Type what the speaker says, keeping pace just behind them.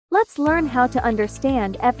Let's learn how to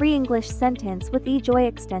understand every English sentence with eJOY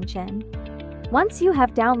extension. Once you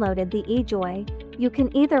have downloaded the eJOY, you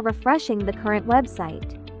can either refreshing the current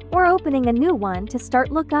website or opening a new one to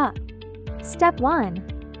start lookup. Step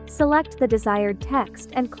 1. Select the desired text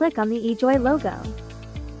and click on the eJOY logo.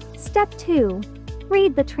 Step 2.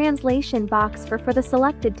 Read the translation box for the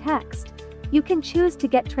selected text. You can choose to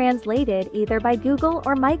get translated either by Google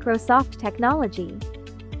or Microsoft Technology.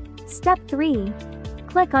 Step 3.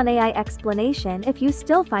 Click on AI explanation if you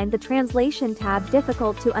still find the translation tab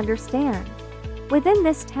difficult to understand. Within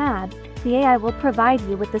this tab, the AI will provide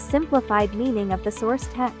you with the simplified meaning of the source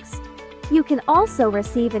text. You can also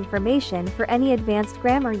receive information for any advanced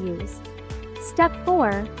grammar use. Step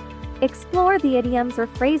 4. Explore the idioms or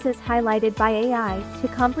phrases highlighted by AI to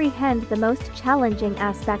comprehend the most challenging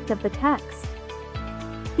aspect of the text.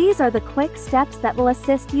 These are the quick steps that will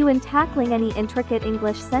assist you in tackling any intricate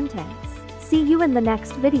English sentence. See you in the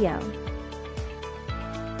next video.